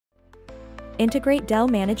Integrate Dell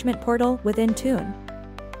Management Portal with Intune.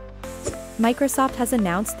 Microsoft has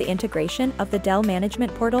announced the integration of the Dell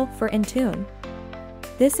Management Portal for Intune.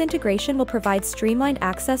 This integration will provide streamlined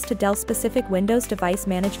access to Dell-specific Windows device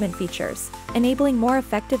management features, enabling more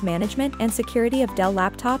effective management and security of Dell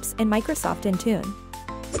laptops in Microsoft Intune.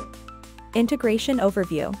 Integration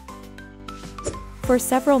Overview. For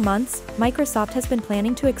several months, Microsoft has been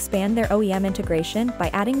planning to expand their OEM integration by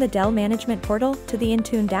adding the Dell Management Portal to the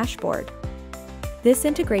Intune dashboard. This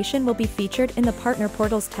integration will be featured in the Partner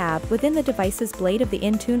Portals tab within the device's blade of the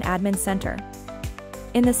Intune Admin Center.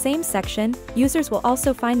 In the same section, users will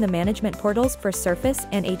also find the management portals for Surface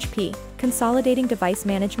and HP, consolidating device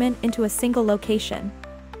management into a single location.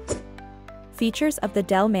 Features of the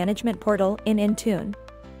Dell Management Portal in Intune.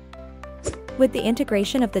 With the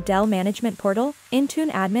integration of the Dell Management Portal,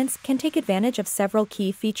 Intune admins can take advantage of several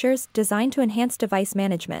key features designed to enhance device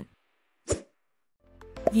management.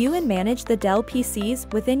 View and manage the Dell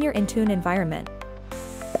PCs within your Intune environment.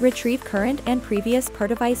 Retrieve current and previous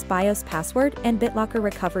per-device BIOS password and BitLocker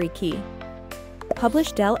recovery key.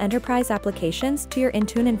 Publish Dell Enterprise applications to your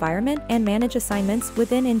Intune environment and manage assignments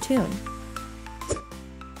within Intune.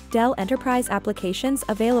 Dell Enterprise applications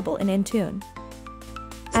available in Intune.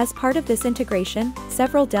 As part of this integration,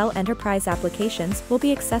 several Dell Enterprise applications will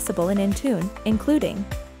be accessible in Intune, including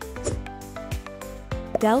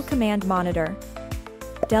Dell Command Monitor,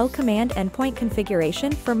 Dell Command Endpoint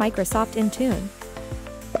Configuration for Microsoft Intune,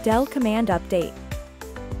 Dell Command Update,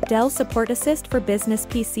 Dell Support Assist for Business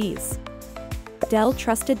PCs, Dell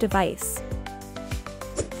Trusted Device.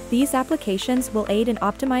 These applications will aid in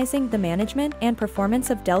optimizing the management and performance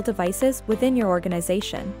of Dell devices within your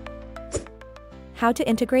organization. How to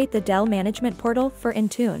integrate the Dell Management Portal for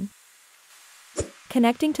Intune.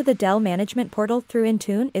 Connecting to the Dell Management Portal through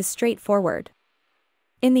Intune is straightforward.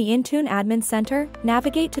 In the Intune Admin Center,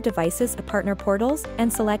 navigate to Devices, Partner Portals,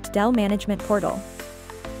 and select Dell Management Portal.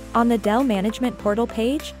 On the Dell Management Portal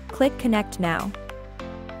page, click Connect Now.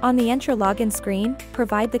 On the Enter Login screen,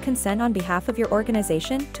 provide the consent on behalf of your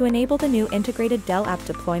organization to enable the new integrated Dell app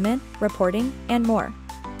deployment, reporting, and more.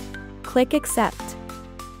 Click Accept.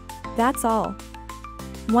 That's all.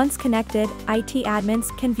 Once connected, IT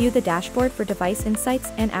admins can view the dashboard for device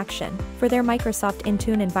insights and action for their Microsoft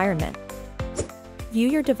Intune environment. View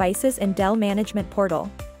your devices in Dell Management Portal.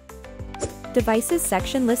 Devices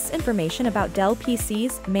section lists information about Dell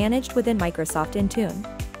PCs managed within Microsoft Intune.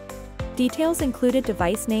 Details included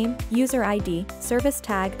device name, user ID, service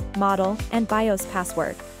tag, model, and BIOS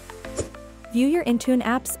password. View your Intune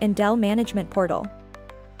apps in Dell Management Portal.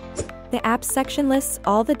 The Apps section lists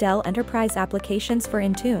all the Dell Enterprise applications for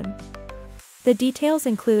Intune. The details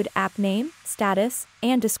include app name, status,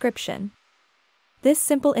 and description. This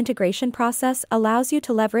simple integration process allows you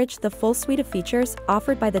to leverage the full suite of features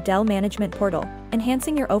offered by the Dell Management Portal,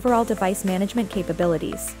 enhancing your overall device management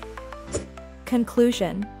capabilities.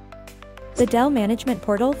 Conclusion. The Dell Management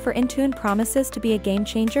Portal for Intune promises to be a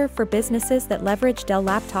game-changer for businesses that leverage Dell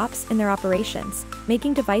laptops in their operations,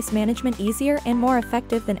 making device management easier and more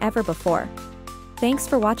effective than ever before. Thanks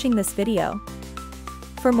for watching this video.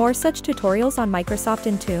 For more such tutorials on Microsoft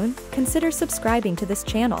Intune, consider subscribing to this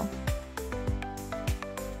channel.